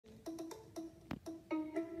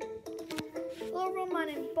Hello everyone, my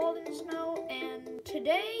name is Baldwin Snow, and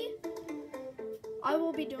today I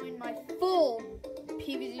will be doing my full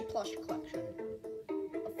PVZ plush collection.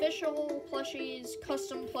 Official plushies,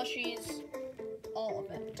 custom plushies, all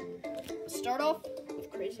of it. Let's start off with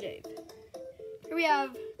Crazy Dave. Here we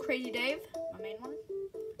have Crazy Dave, my main one.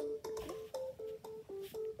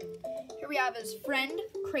 Here we have his friend,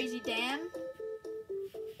 Crazy Dan.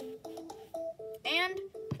 And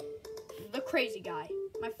the crazy guy.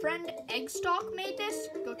 My friend Eggstock made this.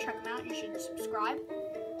 Go check him out. You should subscribe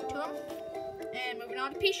to him. And moving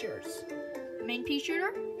on to pea shooters. The main pea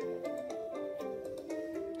shooter.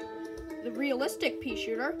 The realistic pea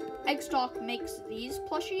shooter. Eggstock makes these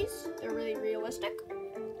plushies. They're really realistic.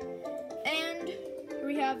 And here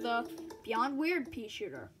we have the Beyond Weird pea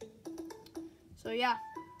shooter. So yeah,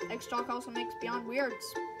 Eggstock also makes Beyond Weirds.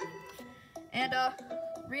 And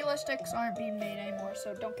realistics aren't being made anymore,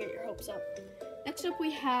 so don't get your hopes up. Next up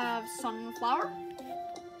we have Sunflower.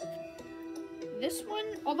 This one,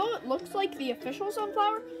 although it looks like the official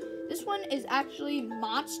Sunflower, this one is actually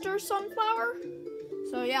Monster Sunflower.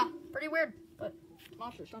 So yeah, pretty weird, but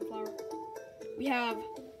Monster Sunflower. We have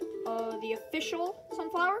the official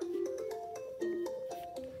Sunflower.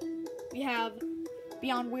 We have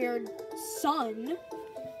Beyond Weird Sun.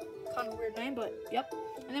 Kind of a weird name, but yep.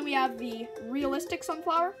 And then we have the realistic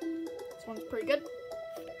Sunflower. This one's pretty good.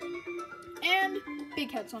 And Big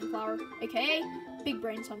Head Sunflower, aka Big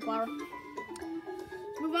Brain Sunflower.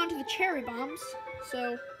 Move on to the Cherry Bombs.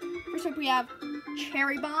 So, first up we have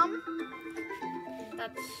Cherry Bomb.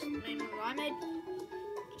 That's the name that I made.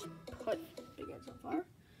 Just put Big Head Sunflower.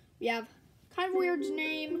 We have kind of weird's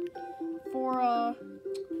name for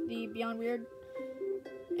the Beyond Weird.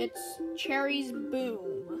 It's Cherry's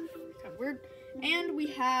Boom. Kind of weird. And we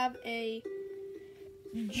have a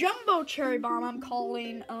Jumbo Cherry Bomb I'm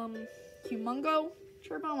calling Humongo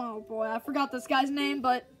Cherry Bomb. Oh boy, I forgot this guy's name,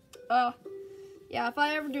 but yeah, if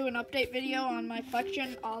I ever do an update video on my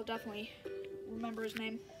collection, I'll definitely remember his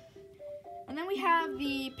name. And then we have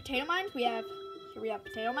the Potato Mines. Here we have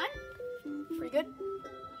Potato Mine. Pretty good.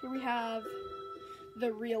 Here we have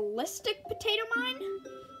the realistic Potato Mine.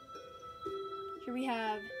 Here we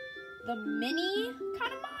have the mini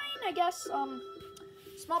kind of mine, I guess.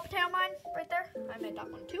 Small potato mine right there. I made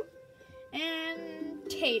that one too. And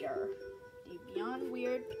Tater, the Beyond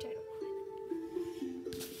Weird potato mine.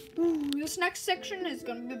 Ooh, this next section is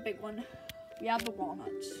gonna be a big one. We have the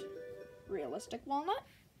walnuts. Realistic walnut.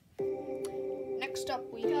 Next up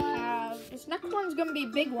we have, this next one's gonna be a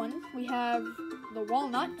big one. We have the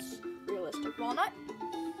walnuts, realistic walnut.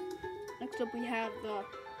 Next up we have the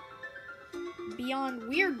Beyond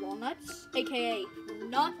Weird walnuts, aka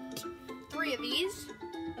nut. 3 of these.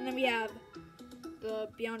 And then we have the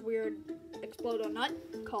Beyond Weird Explodo nut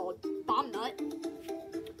called Bomb Nut.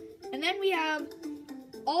 And then we have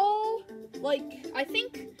all, like, I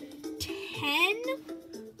think 10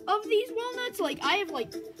 of these walnuts. Like, I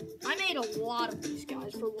made a lot of these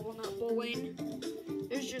guys for walnut bowling.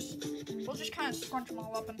 We'll just kind of scrunch them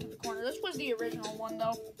all up into the corner. This was the original one,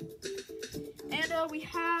 though. And we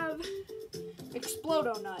have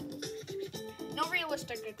Explodo nut. No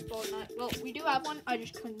realistic Explodo nut. Well, we do have one. I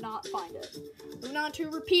just could not find it. Moving on to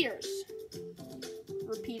repeaters.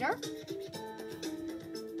 Repeater.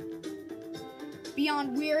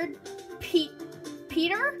 Beyond Weird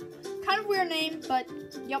Peter. Kind of weird name, but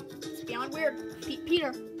yep, it's Beyond Weird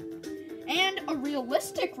Peter. And a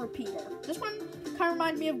realistic repeater. This one kind of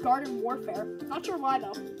reminds me of Garden Warfare. Not sure why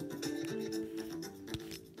though.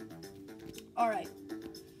 Alright.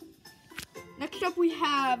 Next up we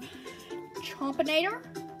have Chompinator.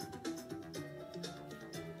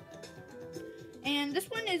 And this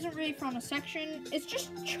one isn't really from a section. It's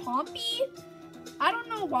just Chompy. I don't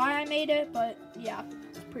know why I made it, but yeah,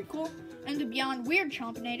 it's pretty cool. And the Beyond Weird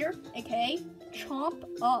Chompinator, aka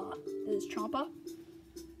Chompa. This is Chompa.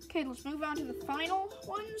 Okay, let's move on to the final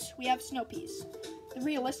ones. We have Snow Peas. The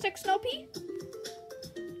realistic Snow Pea.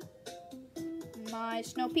 My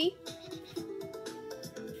Snow Pea.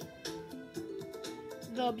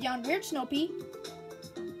 The Beyond Weird Snow Pea.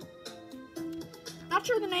 Not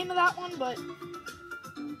sure the name of that one, but...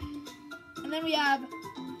 And then we have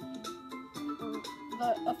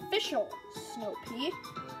the official Snow Pea.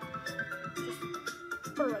 Just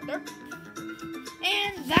put it right there.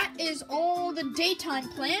 And that is all the daytime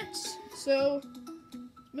plants. So,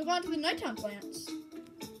 move on to the nighttime plants.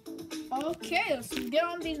 Okay, let's get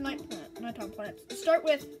on to these nighttime plants. Let's start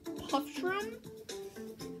with Puff Shroom.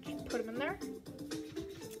 Just put them in there.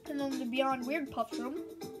 And then the Beyond Weird Puff Shroom.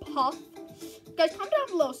 Puff. Guys, comment down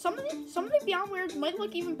below. Some of the Beyond Weirds might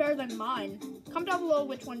look even better than mine. Comment down below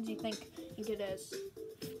which ones you think it is.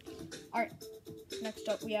 Alright, Next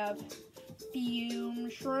up, we have Fume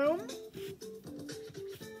Shroom.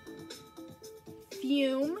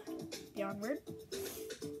 Fume, beyond weird.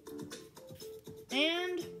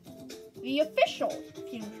 And the official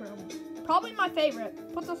Fume Shroom. Probably my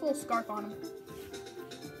favorite. Put this little scarf on him.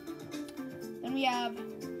 Then we have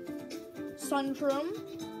Sun Shroom.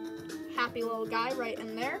 Happy little guy right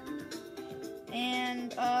in there.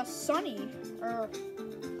 And Sunny.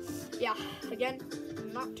 Yeah, again,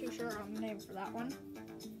 I'm not too sure on the name for that one.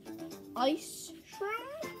 Ice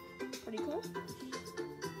Shroom. Pretty cool.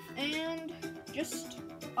 And just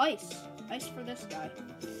ice. Ice for this guy.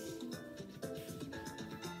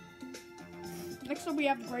 Next up we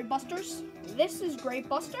have the Grave Busters. This is Grave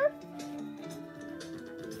Buster.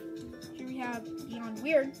 Here we have Beyond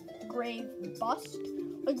Weird Grave Bust.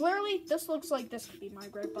 Like literally, this looks like this could be my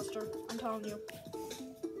Grave Buster. I'm telling you.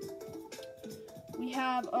 We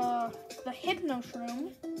have the Hypno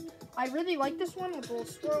Shroom. I really like this one with little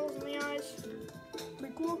swirls in the eyes.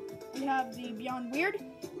 Pretty cool. We have the Beyond Weird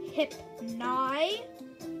Hypni.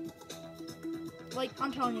 Like,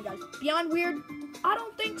 I'm telling you guys, Beyond Weird, I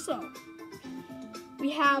don't think so.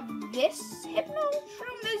 We have this Hypno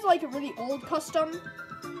Shroom. This is like a really old custom.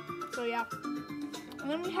 So yeah. And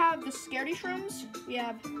then we have the Scaredy Shrooms. We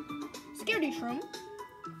have Scaredy Shroom.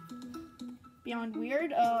 Beyond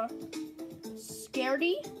Weird,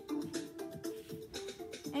 Scaredy.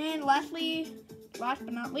 And lastly, last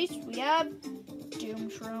but not least, we have Doom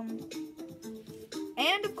Shroom.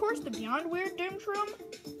 And of course, the Beyond Weird Doom Shroom.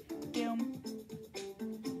 Doom.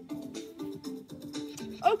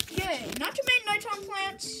 Okay, not too many nights on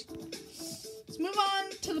plants. Let's move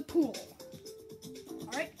on to the pool.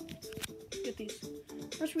 Alright, get these.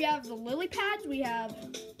 First we have the lily pads. We have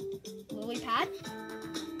lily pad.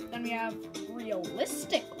 Then we have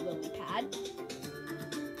realistic lily pad.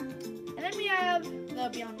 And then we have the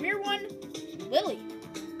Beyond Weird one, Lily.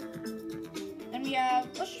 Then we have,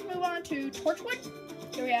 let's just move on to Torchwood.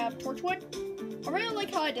 Here we have Torchwood. I really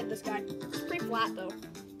like how I did this guy. It's pretty flat though.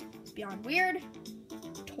 Beyond Weird,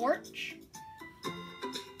 Torch.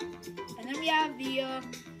 And then we have the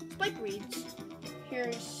Spikeweeds.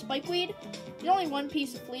 Here's Spikeweed. There's only one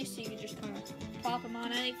piece of fleece, so you can just kind of pop them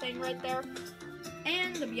on anything right there.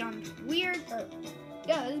 And the Beyond Weird,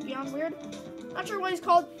 yeah, this is Beyond Weird. Not sure what he's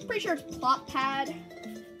called. Pretty sure it's Plot Pad.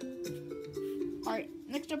 Alright,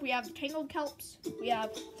 next up we have Tangled Kelps. We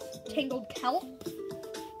have Tangled Kelp.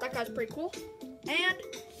 That guy's pretty cool. And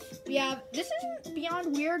we have, this isn't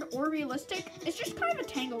Beyond Weird or realistic. It's just kind of a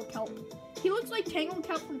Tangled Kelp. He looks like Tangled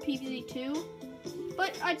Kelp from PvZ2,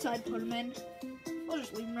 but I'd side put him in. We'll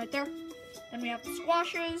just leave him right there. Then we have the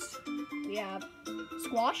Squashes. We have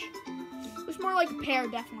Squash. Looks more like a pear,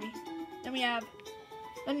 definitely. Then we have,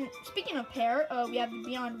 speaking of pear, we have the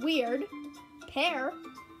Beyond Weird Pear.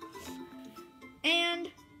 And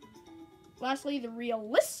lastly, the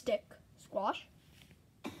realistic Squash.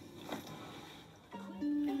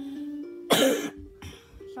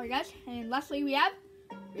 Sorry guys. And lastly, we have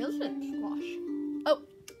realistic Squash. Oh,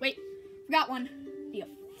 wait, forgot one. The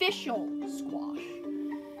official Squash.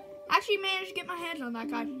 Actually managed to get my hands on that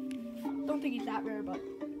guy. Don't think he's that rare, but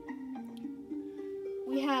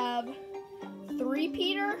we have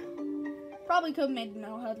 3-peater. Probably could have made the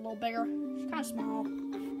metalhead a little bigger. It's kind of small.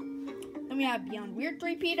 Then we have Beyond Weird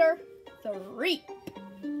 3-peater, the Reap.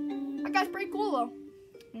 That guy's pretty cool though.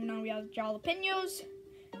 And now we have Jalapenos.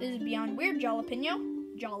 This is Beyond Weird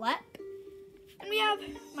Jalapeno, Jalette. And we have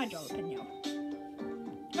my Jalapeno.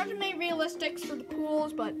 Not too many realistics for the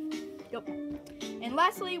pools, but yep. And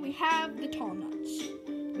lastly, we have the Tall Nuts.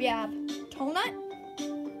 We have Tall Nut.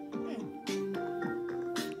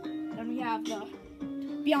 Then we have the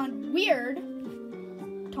Beyond Weird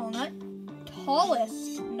Tall Nut,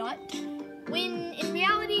 Tallest Nut, when in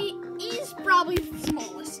reality, he's probably the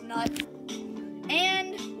smallest nut.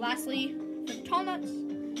 And lastly, for the Tall Nuts,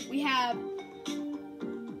 we have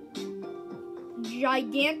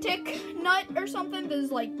Gigantic Nut or something. This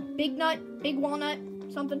is like Big Nut, Big Walnut,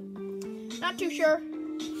 something. Not too sure.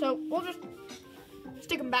 So we'll just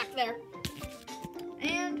stick them back there.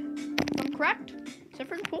 And I'm correct, except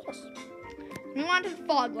for the pools. Move on to the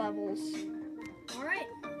fog levels. Alright,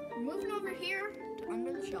 we're moving over here to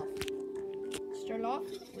under the shelf. Start off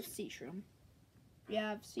with Sea Shroom. We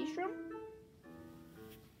have Sea Shroom.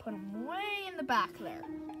 Put him way in the back there.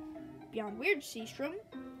 Beyond Weird Sea Shroom.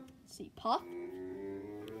 Sea Puff.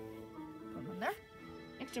 Put him in there.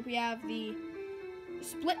 Next up we have the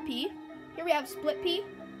Split Pea. Here we have Split Pea.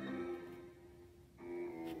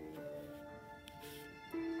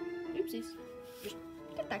 Oopsies. Just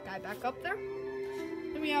get that guy back up there.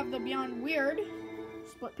 Then we have the Beyond Weird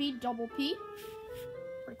Split Pea, Double Pea.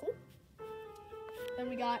 Pretty cool. Then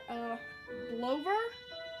we got Blover.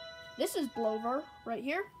 This is Blover right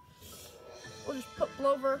here. We'll just put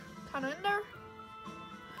Blover kind of in there.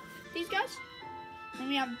 These guys. Then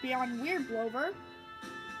we have Beyond Weird Blover.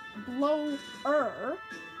 Blower.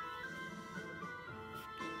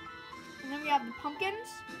 And then we have the pumpkins.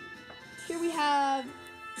 Here we have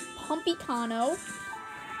Pumpicano,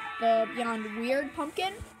 the Beyond Weird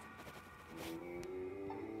pumpkin.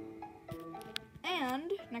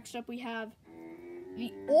 And next up we have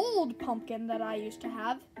the old pumpkin that I used to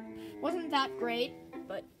have. Wasn't that great,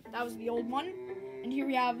 but that was the old one. And here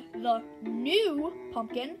we have the new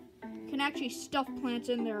pumpkin. Can actually stuff plants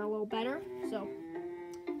in there a little better. So,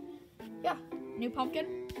 yeah, new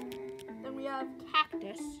pumpkin. Then we have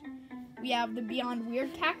cactus. We have the Beyond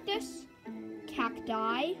Weird cactus,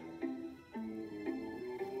 cacti.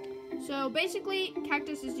 So basically,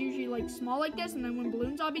 cactus is usually like small like this, and then when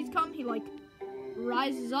balloon zombies come, he like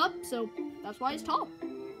rises up. So that's why he's tall.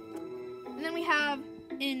 And then we have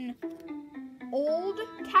an old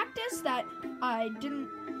cactus that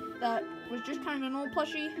that was just kind of an old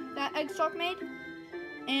plushie that Eggstock made.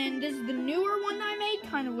 And this is the newer one that I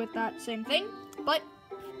made, kind of with that same thing. But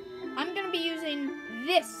I'm going to be using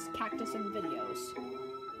this cactus in videos.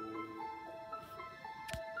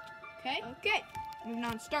 Okay, moving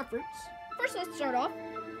on to starfruits. First, let's start off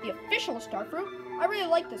the official starfruit. I really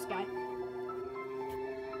like this guy.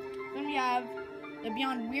 Then we have the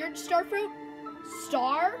Beyond Weird starfruit,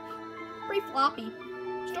 Star, pretty floppy,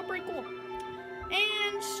 still pretty cool.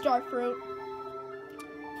 And starfruit.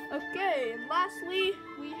 Okay, and lastly,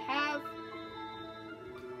 we have,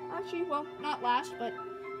 actually, well, not last, but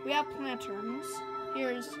we have planterns.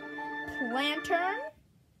 Here's Plantern.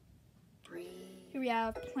 Here we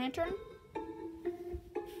have Plantern.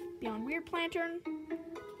 Beyond Weird Plantern.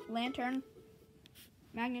 Lantern.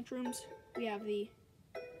 Magnetrooms. We have the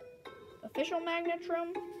official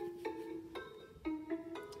Magnetroom.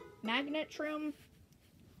 Magnetroom.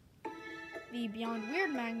 The Beyond Weird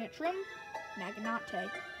Magnetroom. Magnate.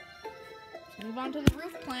 Let's move on to the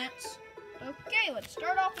roof plants. Okay, let's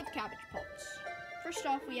start off with cabbage pults. First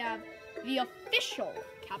off, we have the official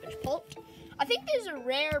cabbage pult. I think there's a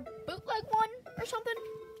rare bootleg one or something.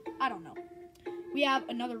 I don't know. We have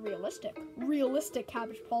another realistic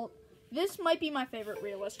cabbage pult. This might be my favorite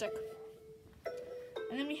realistic.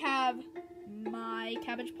 And then we have my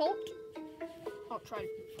cabbage pult. I'll try to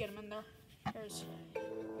get him in there.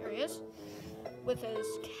 Here he is. With his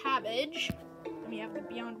cabbage. Then we have the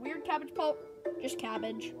Beyond Weird cabbage pult. Just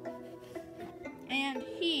cabbage. And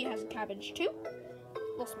he has a cabbage too. A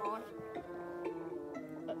little smaller.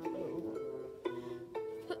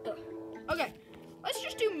 Okay, let's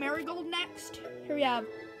just do Marigold next. Here we have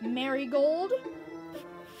Marigold.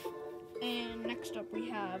 And next up we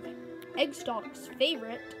have Eggstock's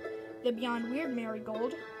favorite, the Beyond Weird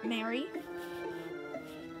Marigold, Mary.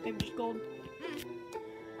 Maybe just gold.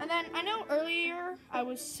 And then I know earlier I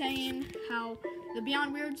was saying how the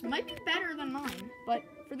Beyond Weirds might be better than mine, but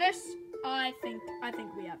for this, I think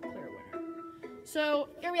we have a clear winner. So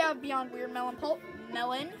here we have Beyond Weird Melon Pult,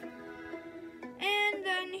 Melon. And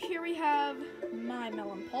then here we have my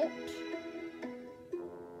Melon Pult.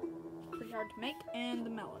 Pretty hard to make, and the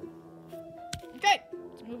melon. Okay,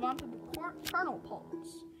 let's move on to the kernel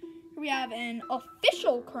pults. Here we have an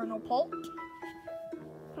official kernel pult.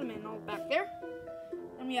 Put him in all back there.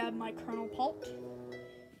 Then we have my kernel pult.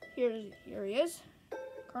 Here he is,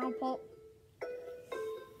 kernel pult.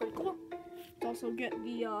 Pretty cool. Let's also get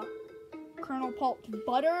the kernel pult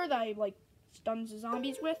butter that I like stuns the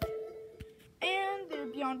zombies with. And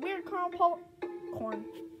the Beyond Weird kernel pult, corn.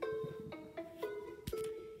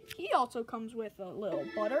 He also comes with a little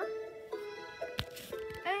butter.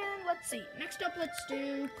 And let's see. Next up, let's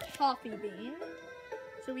do coffee bean.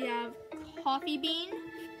 So we have coffee bean.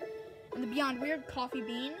 And the Beyond Weird coffee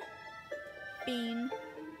bean. Bean.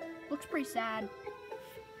 Looks pretty sad.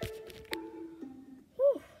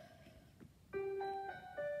 Whew.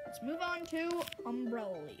 Let's move on to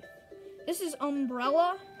umbrella leaf. This is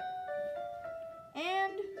umbrella.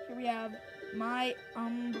 And here we have my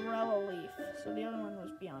umbrella leaf. So the other one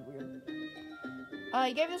was Beyond Weird.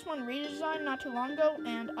 I gave this one redesign not too long ago,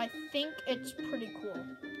 and I think it's pretty cool.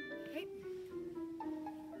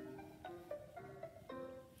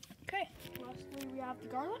 Okay, lastly we have the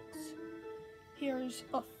garlics. Here's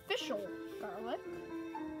official garlic.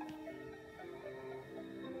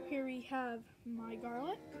 Here we have my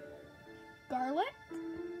garlic. Garlic.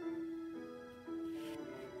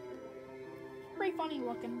 Pretty funny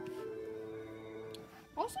looking.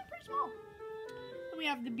 Also pretty small. Then we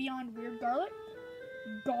have the Beyond Weird garlic.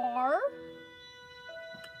 Gar.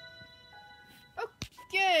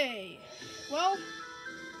 Okay. Well,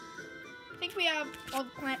 think we have all the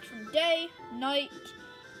plants from day, night,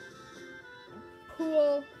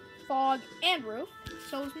 pool, fog, and roof.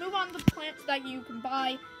 So let's move on to the plants that you can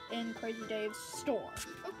buy in Crazy Dave's store.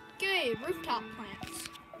 Okay, rooftop plants.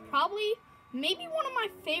 Probably, maybe one of my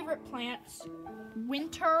favorite plants,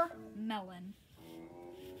 winter melon.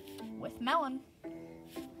 With melon.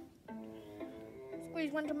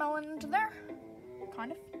 Squeeze winter melon into there.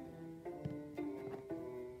 Kind of.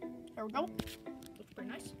 There we go. Looks pretty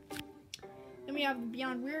nice. Then we have the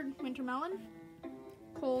Beyond Weird winter melon,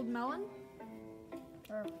 cold melon,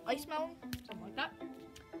 or ice melon, something like that.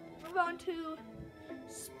 Move on to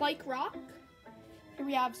spike rock. Here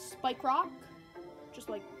we have spike rock, just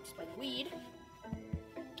like spike weed.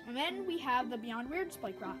 And then we have the Beyond Weird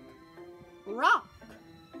spike rock. Rock,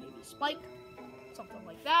 maybe spike, something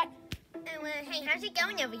like that. Oh, hey, how's it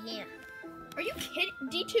going over here? Are you kidding?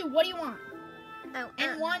 D2, what do you want? Oh,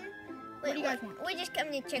 And one, what do you guys want? We're just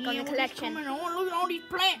coming to check on the We're just collection. coming on. Look at all these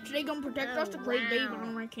plants. They gonna protect us. The Crazy Dave wow.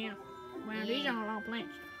 on my camp. Wow, these are a lot of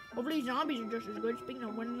plants. Hopefully zombies are just as good. Speaking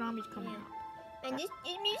of when zombies coming out. And this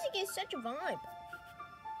music is such a vibe.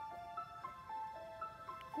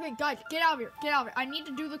 Okay, guys, get out of here. Get out of here. I need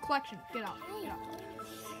to do the collection. Get out. Get out.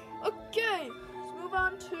 Okay, let's move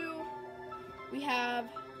on to, we have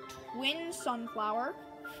twin sunflower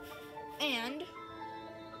and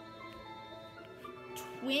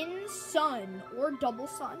twin sun or double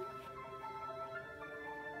sun.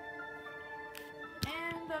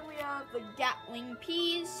 And then we have the Gatling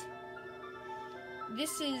peas.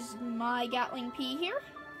 This is my Gatling pea here.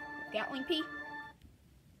 Gatling pea.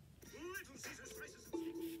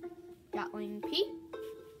 Gatling pea.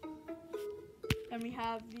 Then we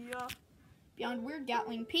have the Beyond Weird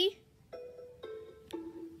Gatling pea.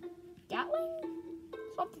 Gatling?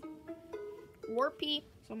 Something. War pea,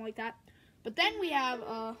 something like that. But then we have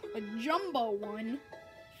a jumbo one.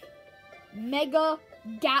 Mega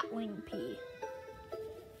Gatling pea.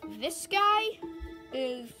 This guy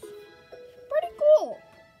is pretty cool.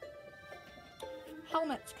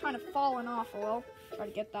 Helmet's kind of falling off a little. Try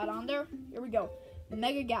to get that on there. Here we go.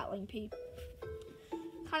 Mega Gatling pea.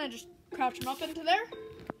 Kind of just crouch him up into there.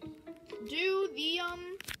 Let's do the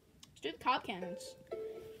cob cannons.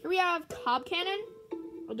 Here we have cob cannon.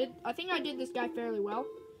 I think I did this guy fairly well.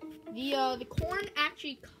 The corn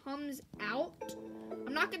actually comes out.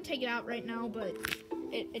 I'm not gonna take it out right now, but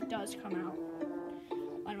it does come out.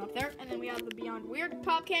 Line them up there, and then we have the Beyond Weird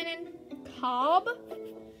cob cannon. Cob.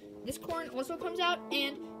 This corn also comes out,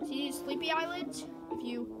 and see these sleepy eyelids? If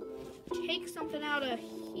you take something out of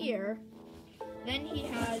here, then he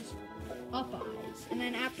has up eyes. And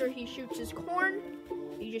then after he shoots his corn,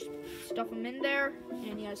 you just stuff him in there,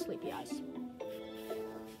 and he has sleepy eyes.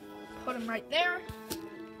 Put him right there.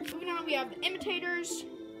 Moving on, we have the imitators.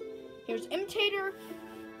 Here's imitator,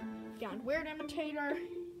 Beyond Weird imitator,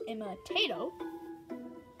 imitato.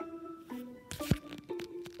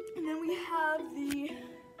 And then we have the,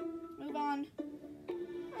 move on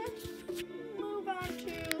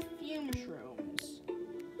to fume shrooms.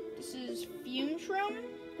 This is fume shroom.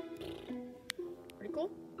 Pretty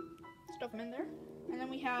cool. Stuff them in there. And then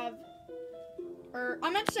we have, I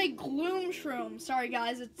meant to say gloom shroom. Sorry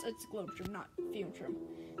guys, it's gloom shroom, not fume shroom.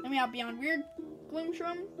 Then we have Beyond Weird gloom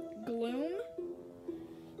shroom. Gloom.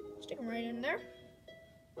 Stick them right in there.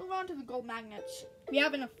 Move on to the gold magnets. We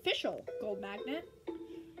have an official gold magnet.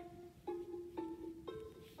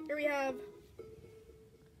 Here we have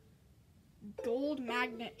gold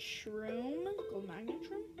magnet shroom. Gold magnet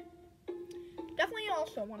shroom. Definitely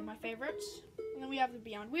also one of my favorites. And then we have the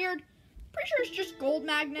Beyond Weird. Pretty sure it's just gold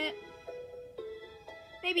magnet.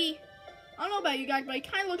 Maybe, I don't know about you guys, but it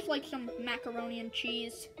kind of looks like some macaroni and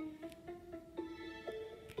cheese.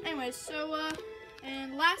 Anyways, so,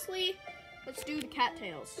 and lastly, let's do the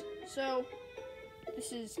cattails. So,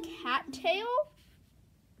 this is cattail.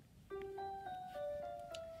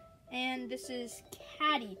 And this is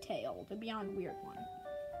Catty Tail, the Beyond Weird one.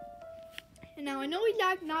 And now I know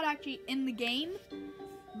he's not actually in the game,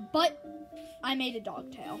 but I made a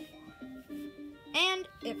dog tail. And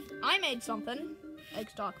if I made something,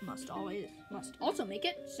 eggstock must also make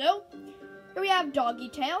it. So here we have Doggy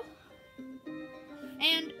Tail.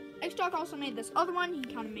 And eggstock also made this other one. He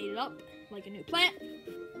kind of made it up like a new plant.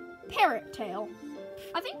 Parrot Tail.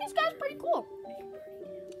 I think this guy's pretty cool.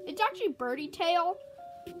 It's actually Birdie Tail,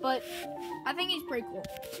 but I think he's pretty cool.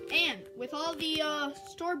 And with all the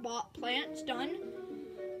store-bought plants done,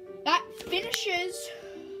 that finishes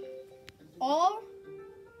all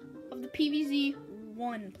of the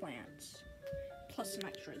PVZ-1 plants, plus some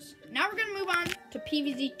extras. Now we're gonna move on to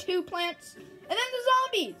PVZ-2 plants, and then the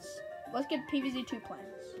zombies. Let's get PVZ-2 plants.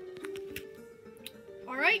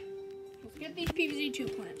 All right, let's get these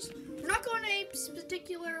PVZ2 plants. We're not going in a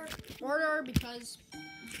particular order because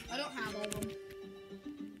I don't have all of them.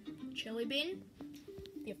 Chili bean,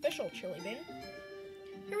 the official chili bean.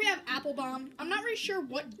 Here we have Apple Bomb. I'm not really sure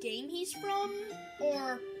what game he's from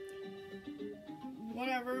or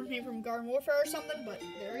whatever, maybe from Garden Warfare or something, but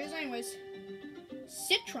there he is anyways.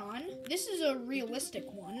 Citron. This is a realistic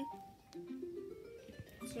one.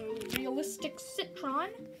 So, realistic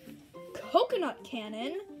Citron. Coconut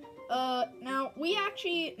Cannon. Now, we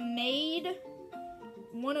actually made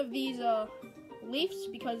one of these, leaves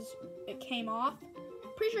because it came off.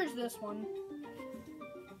 Pretty sure it's this one.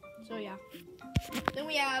 So, yeah. Then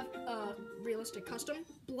we have, realistic custom.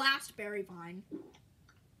 Blastberry Vine.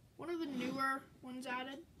 One of the newer ones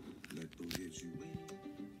added.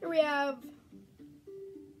 Here we have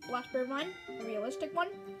Blastberry Vine, a realistic one.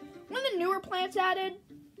 One of the newer plants added.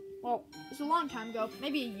 Well, it's a long time ago,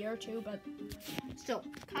 maybe a year or two, but still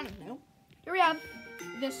kind of new. Here we have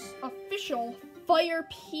this official fire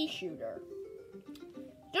pea shooter.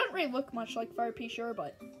 Doesn't really look much like fire pea shooter,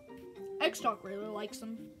 but Eggstock really likes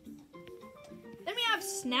them. Then we have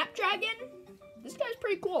Snapdragon. This guy's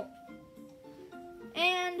pretty cool.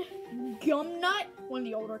 And Gum Nut, one of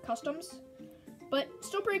the older customs, but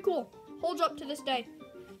still pretty cool. Holds up to this day.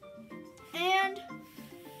 And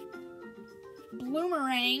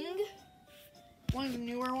Bloomerang, one of the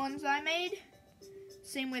newer ones I made.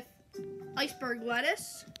 Same with Iceberg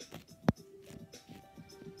Lettuce.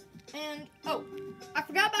 And, oh, I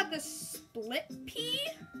forgot about the Split Pea,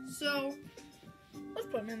 so let's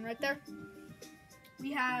put them in right there.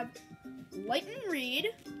 We have Light and Reed.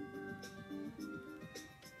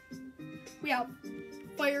 We have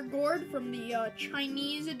Fire Gourd from the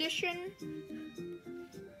Chinese edition.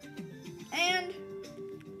 And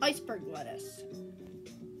Iceberg Lettuce.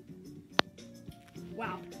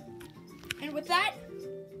 Wow. And with that,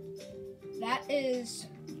 that is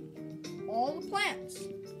all the plants.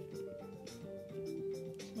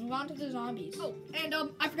 Let's move on to the zombies. Oh, and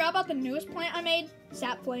I forgot about the newest plant I made,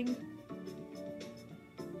 Sapling.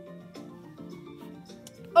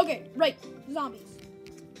 Okay, right, zombies.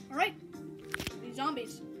 All right, these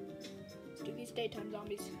zombies. Let's do these daytime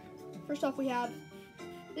zombies. First off, we have,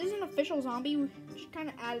 this is an official zombie. We just kind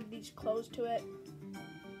of added these clothes to it.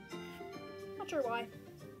 Not sure why.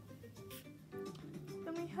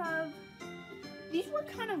 Then we have, these were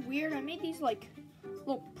kind of weird. I made these like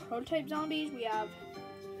little prototype zombies. We have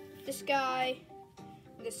this guy,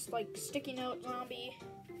 this like sticky note zombie.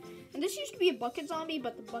 And this used to be a bucket zombie,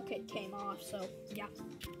 but the bucket came off, so yeah.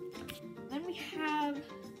 Then we have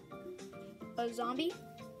a zombie.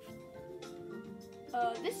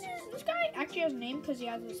 This guy actually has a name because he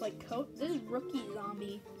has this like coat. This is Rookie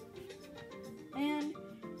Zombie. And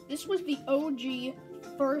this was the OG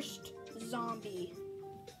first zombie.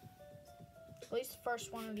 At least the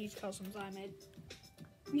first one of these customs I made.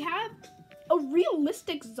 We have a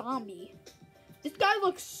realistic zombie. This guy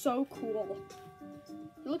looks so cool.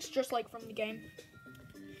 He looks just like from the game.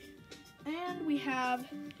 And we have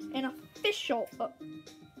an official,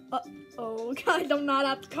 uh-oh, guys, I'm not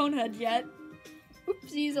at the Conehead yet.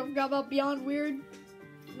 Oopsies, I forgot about Beyond Weird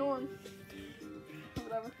Norm.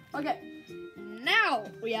 Whatever. Okay, now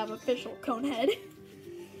we have official Conehead.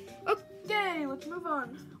 Okay, let's move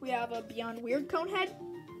on. We have a Beyond Weird Conehead.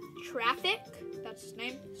 Traffic, that's his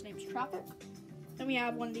name. His name's Traffic. Then we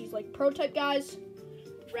have one of these like prototype guys.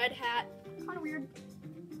 Red hat, kind of weird.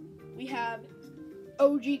 We have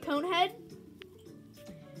OG Conehead.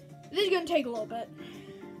 This is gonna take a little bit.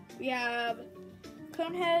 We have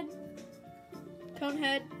Conehead,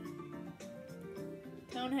 Conehead,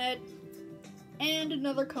 Conehead, and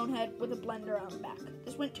another Conehead with a blender on the back.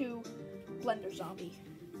 This went to Blender Zombie.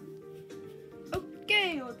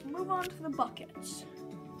 Okay, let's move on to the buckets.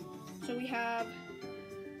 So we have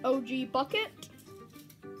OG Bucket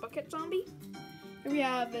Zombie. Here we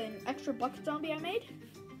have an extra bucket zombie I made.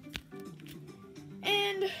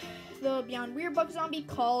 And the Beyond Weird Bucket Zombie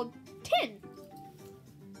called Tin.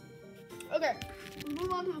 Okay, we'll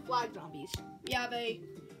move on to the flag zombies. We have a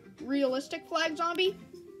realistic flag zombie.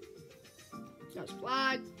 Got his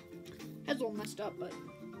flag. Head's a little messed up, but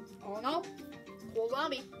all in all, cool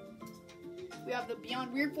zombie. We have the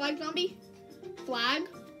Beyond Weird flag zombie. Flag.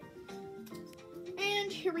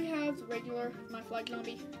 And here we have the regular, my flag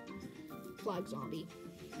zombie. Flag zombie.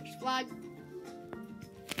 There's flag.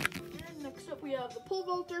 And next up we have the pole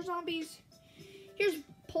vaulter zombies. Here's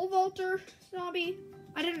pole vaulter zombie.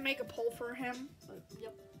 I didn't make a pole for him, but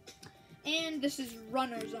yep. And this is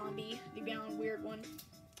runner zombie, the Beyond Weird one.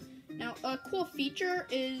 Now, a cool feature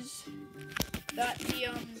is that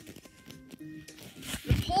the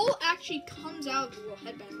pole actually actually comes out with a little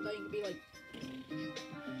headband that you can be like.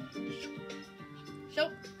 So,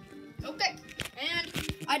 okay. And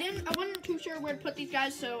I wasn't too sure where to put these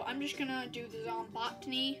guys, so I'm just gonna do the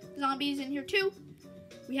Zombotany zombies in here too.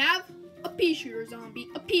 We have a pea shooter zombie,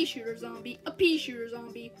 a pea shooter zombie, a pea shooter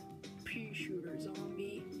zombie, pea shooter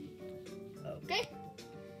zombie. Okay.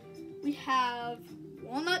 We have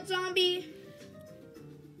walnut zombie.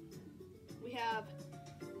 We have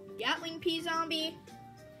Gatling pea zombie.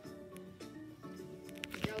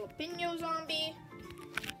 Jalapeno zombie.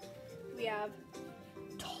 We have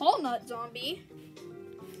tall nut zombie.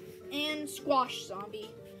 And squash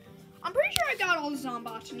zombie. I'm pretty sure I got all the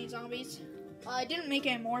Zombotany zombies. I didn't make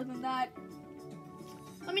any more than that.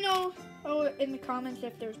 Let me know in the comments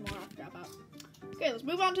if there's more I forgot about. Okay, let's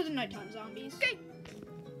move on to the nighttime zombies. Okay.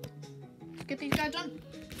 Let's get these guys done.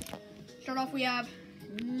 Start off, we have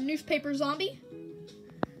newspaper zombie.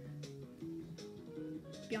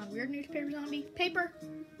 Beyond weird newspaper zombie. Paper.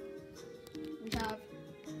 We have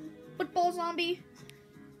football zombie.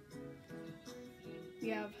 We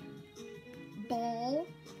have ball.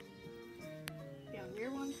 Beyond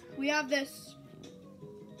weird one. We have this.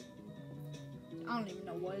 I don't even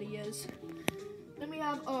know what he is. Then we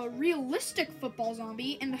have a realistic football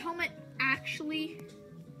zombie, and the helmet actually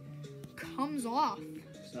comes off.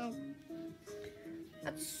 So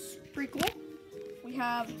that's pretty cool. We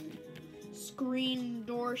have screen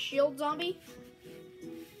door shield zombie.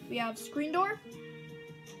 We have screen door.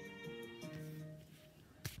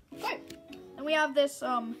 Okay. And we have this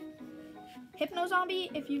hypno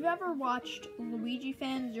zombie. If you've ever watched Luigi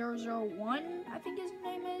Fan 001, I think his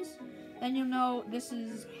name is, then you'll know this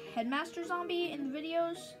is Headmaster Zombie in the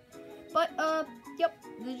videos. But, yep,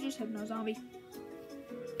 this is just Hypno Zombie.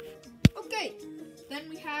 Okay, then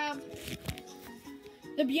we have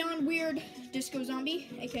the Beyond Weird Disco Zombie,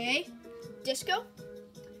 aka Disco,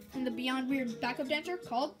 and the Beyond Weird backup dancer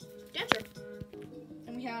called Dancer.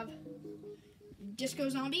 Then we have Disco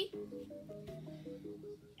Zombie,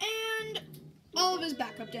 and all of his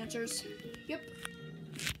backup dancers. Yep,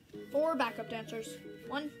 4 backup dancers.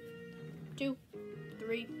 1, 2,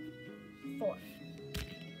 3, 4.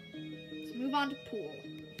 Let's move on to pool.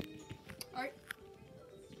 Alright,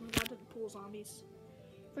 let's move on to the pool zombies.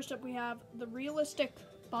 First up, we have the realistic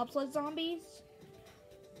bobsled zombies.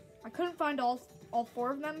 I couldn't find all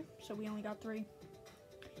 4 of them, so we only got 3.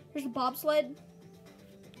 Here's the bobsled.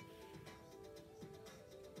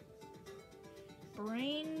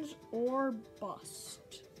 Brains or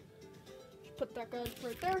bust. Just put that guy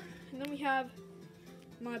right there. And then we have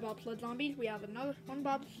my bobsled zombies. We have one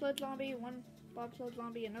bobsled zombie, one bobsled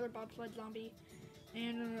zombie, another bobsled zombie,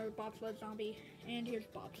 and another bobsled zombie. And here's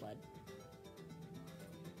bobsled.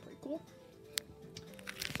 Pretty cool.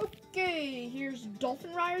 Okay, here's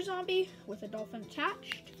dolphin rider zombie with a dolphin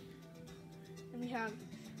attached. And we have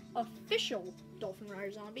official dolphin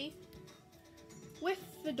rider zombie with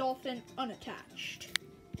the dolphin unattached.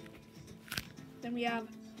 Then we have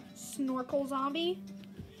snorkel zombie.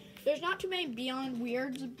 There's not too many Beyond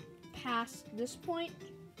Weirds past this point,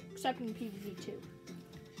 except in PvZ 2.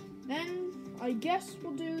 Then I guess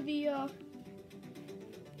we'll do the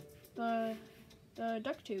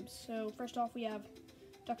duck tubes. So first off, we have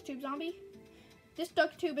duck tube zombie. This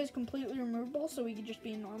duck tube is completely removable, so we could just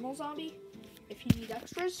be a normal zombie if you need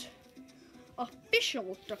extras.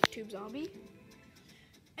 Official duck tube zombie.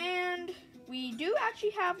 And we do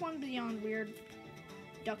actually have one Beyond Weird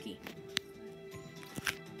ducky.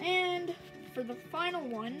 And for the final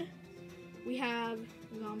one, we have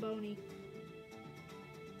Zomboni.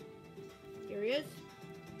 Here he is.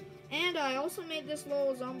 And I also made this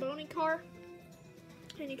little Zomboni car.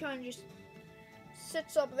 And he kind of just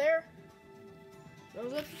sits up there.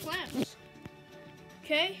 Those are the plants.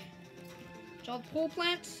 Okay. That's all the pool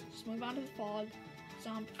plants. Let's move on to the fog.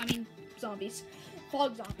 Zombies.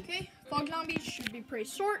 Fog zombie. Okay. Fog zombies should be pretty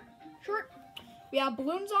short. We have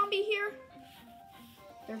balloon zombie here.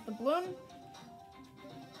 There's the balloon.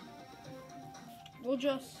 We'll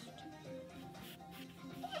just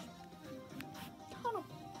kind of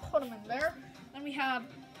put him in there. Then we have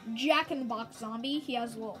Jack in the Box zombie. He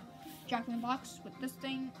has a little Jack in the Box with this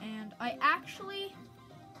thing, and I actually,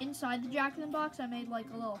 inside the Jack in the Box, I made like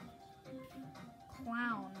a little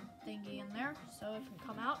clown thingy in there, so it can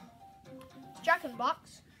come out. It's Jack in the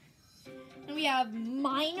Box. And we have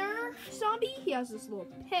Miner zombie. He has this little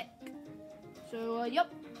pick. So,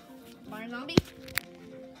 yep, Miner zombie.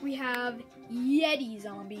 We have Yeti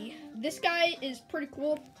zombie. This guy is pretty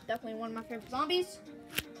cool. Definitely one of my favorite zombies.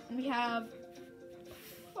 And we have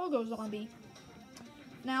Fogo zombie.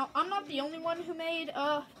 Now, I'm not the only one who made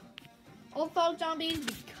all the fog zombies,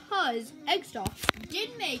 because Eggstocks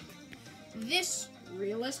did make this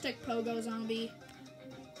realistic pogo zombie.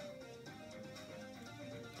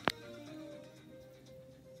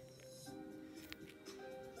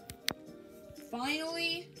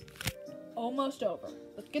 Finally, almost over.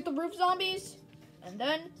 Let's get the roof zombies, and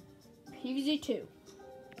then PvZ 2.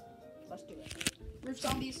 Let's do it. Roof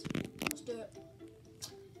zombies, let's do it.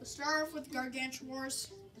 Let's start off with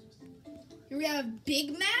Gargantuars. Here we have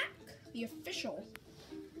Big Mac, the official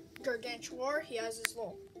Gargantuar. He has his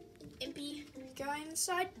little impy guy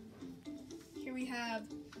inside. Here we have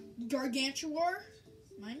Gargantuar,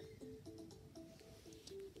 mine.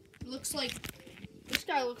 Looks like, this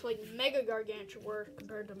guy looks like Mega Gargantuar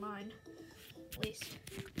compared to mine, at least.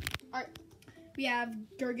 Alright, we have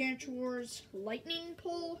Gargantuar's lightning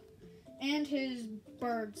pole and his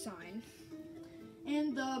bird sign.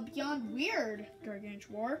 And the Beyond Weird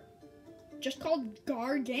Gargantuar, just called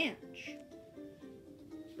Garganch.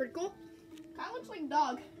 Pretty cool. Kind of looks like a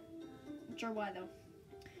dog. Not sure why though.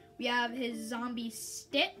 We have his zombie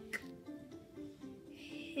stick,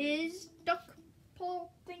 his duck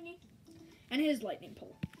pole thingy, and his lightning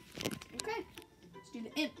pole. Okay, let's do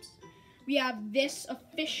the imps. We have this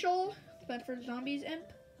official Bedford Zombies imp.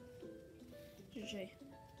 Right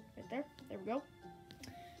there. There we go.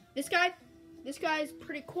 This guy is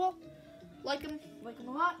pretty cool. Like him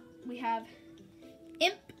a lot. We have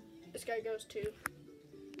imp. This guy goes to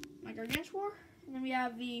my Gargantuar. And then we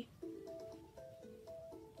have the,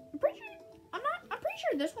 I'm pretty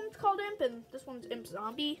sure this one's called imp and this one's imp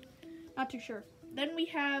zombie. Not too sure. Then we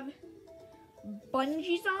have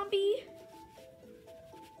Bungee Zombie.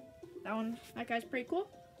 That guy's pretty cool.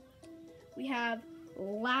 We have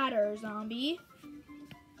Ladder Zombie.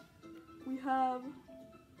 We have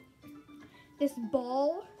this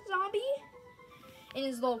Ball Zombie and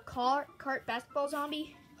his little cart basketball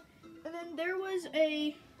zombie. And then there was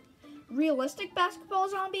a realistic basketball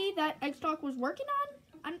zombie that Eggstock was working on.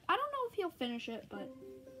 I don't know if he'll finish it, but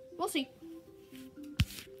we'll see.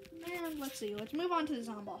 And let's see. Let's move on to the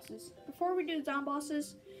zombosses. Before we do the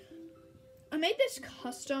zombosses, I made this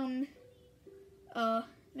custom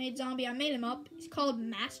made zombie. I made him up. He's called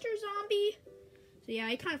Master Zombie. So yeah,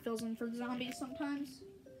 he kind of fills in for the zombies sometimes.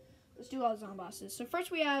 Let's do all the zombosses. So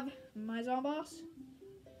first we have my zomboss.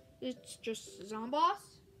 It's just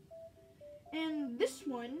Zomboss. And this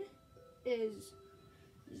one is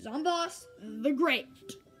Zomboss the Great.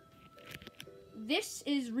 This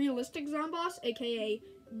is realistic Zomboss, aka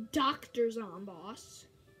Dr. Zomboss.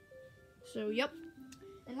 So, yep.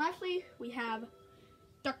 And lastly, we have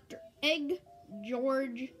Dr. Egg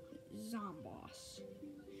George Zomboss.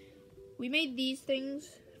 We made these things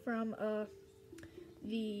from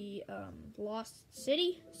the Lost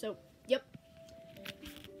City. So, yep.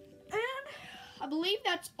 And I believe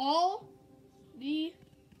that's all the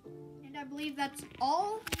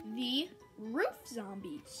roof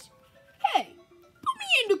zombies. Hey, put me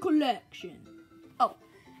in the collection. Oh,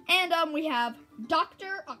 and we have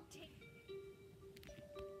Dr. Octane.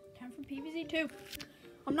 Time for PvZ 2.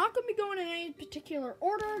 I'm not going to be going in any particular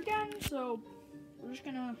order again, so we're just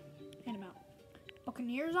going to hand them out.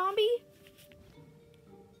 Buccaneer Zombie.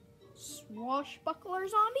 Swashbuckler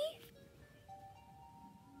Zombie.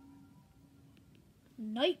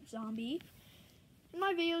 Night Zombie. In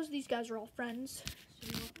my videos, these guys are all friends.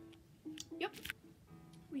 So, yep.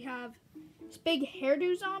 We have this big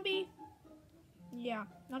hairdo zombie. Yeah,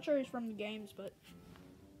 not sure he's from the games, but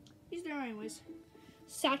he's there anyways.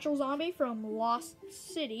 Satchel Zombie from Lost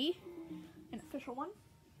City, an official one.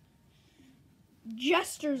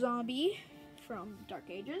 Jester Zombie from Dark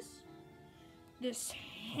Ages. This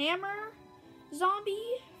Hammer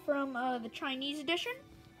Zombie from the Chinese edition.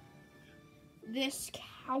 This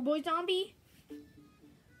Cowboy Zombie.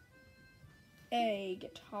 A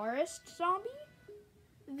Guitarist Zombie.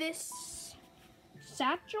 This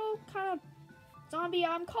Satchel kind of zombie.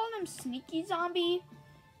 I'm calling him Sneaky Zombie.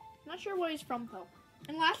 Not sure what he's from though.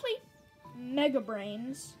 And lastly, Mega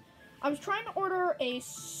Brains. I was trying to order a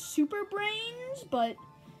Super Brains, but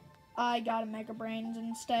I got a Mega Brains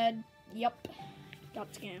instead. Yep,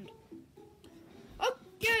 got scammed.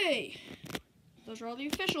 Okay, those are all the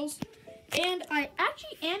officials. And I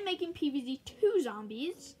actually am making PvZ 2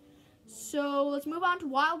 zombies. So let's move on to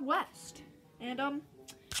Wild West. And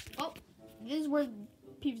well, this is where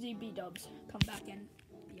PvZ B-dubs come back in.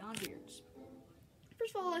 Beyond Weirds.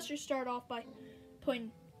 First of all, let's just start off by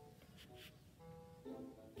putting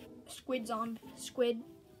squid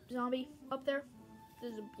zombie up there.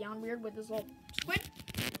 This is a Beyond Weird with this little squid.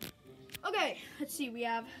 Okay, let's see. We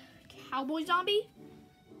have Cowboy Zombie.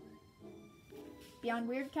 Beyond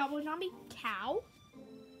Weird Cowboy Zombie. Cow.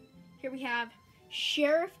 Here we have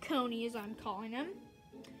Sheriff Coney, as I'm calling him.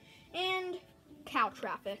 and Cow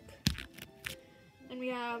Traffic. Then we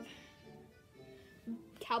have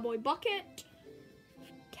Cowboy Bucket,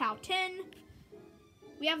 Cow Tin.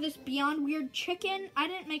 We have this Beyond Weird Chicken. I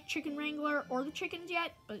didn't make Chicken Wrangler or the chickens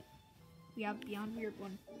yet, but we have Beyond Weird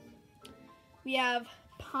one. We have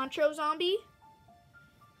Poncho Zombie.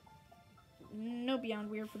 No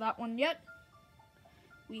Beyond Weird for that one yet.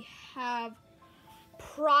 We have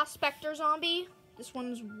Prospector Zombie. This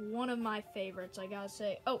one's one of my favorites, I gotta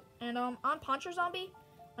say. Oh, and on Poncho Zombie,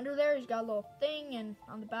 under there he's got a little thing, and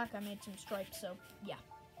on the back I made some stripes, so yeah.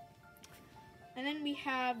 And then we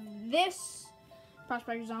have this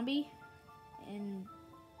Prospector Zombie in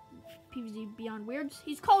PvZ Beyond Weirds.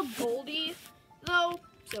 He's called Goldie, though,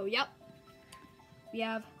 so yep. We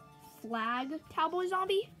have Flag Cowboy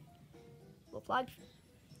Zombie. Little flag.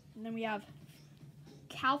 And then we have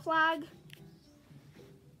Cow Flag.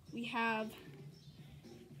 We have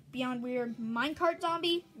Beyond Weird Minecart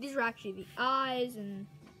Zombie. These are actually the eyes, and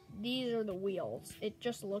these are the wheels. It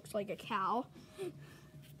just looks like a cow.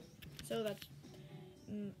 So that's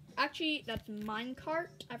actually, that's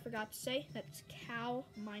minecart. I forgot to say that's cow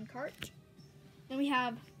minecart. Then we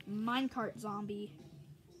have Minecart Zombie.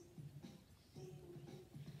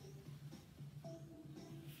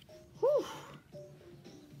 Whew.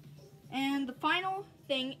 And the final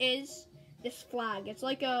thing is this flag. It's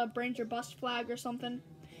like a brains or bust flag or something.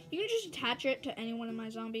 You can just attach it to any one of my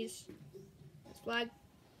zombies. This flag.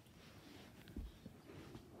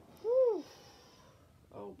 Whew.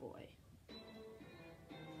 Oh boy.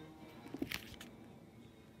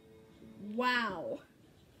 Wow.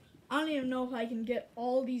 I don't even know if I can get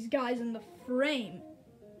all these guys in the frame.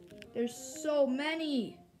 There's so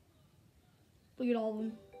many. Look at all of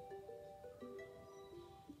them.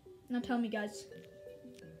 Now tell me, guys.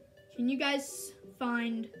 Can you guys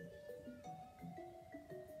find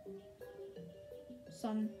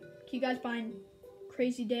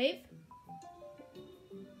Crazy Dave?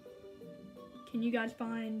 Can you guys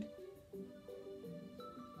find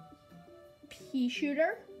Pea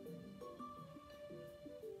Shooter?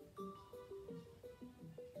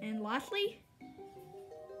 And lastly,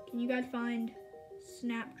 can you guys find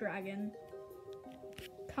Snapdragon?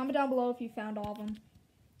 Comment down below if you found all of them.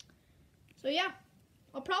 So yeah,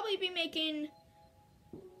 I'll probably be making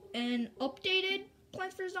an updated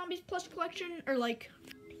Plants vs. Zombies plush collection, or like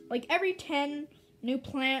every 10 new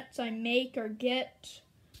plants I make or get,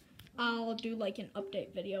 I'll do like an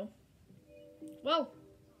update video. Well,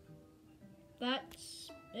 that's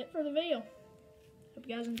it for the video. Hope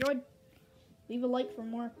you guys enjoyed. Leave a like for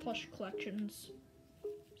more plush collections.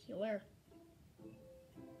 See you later.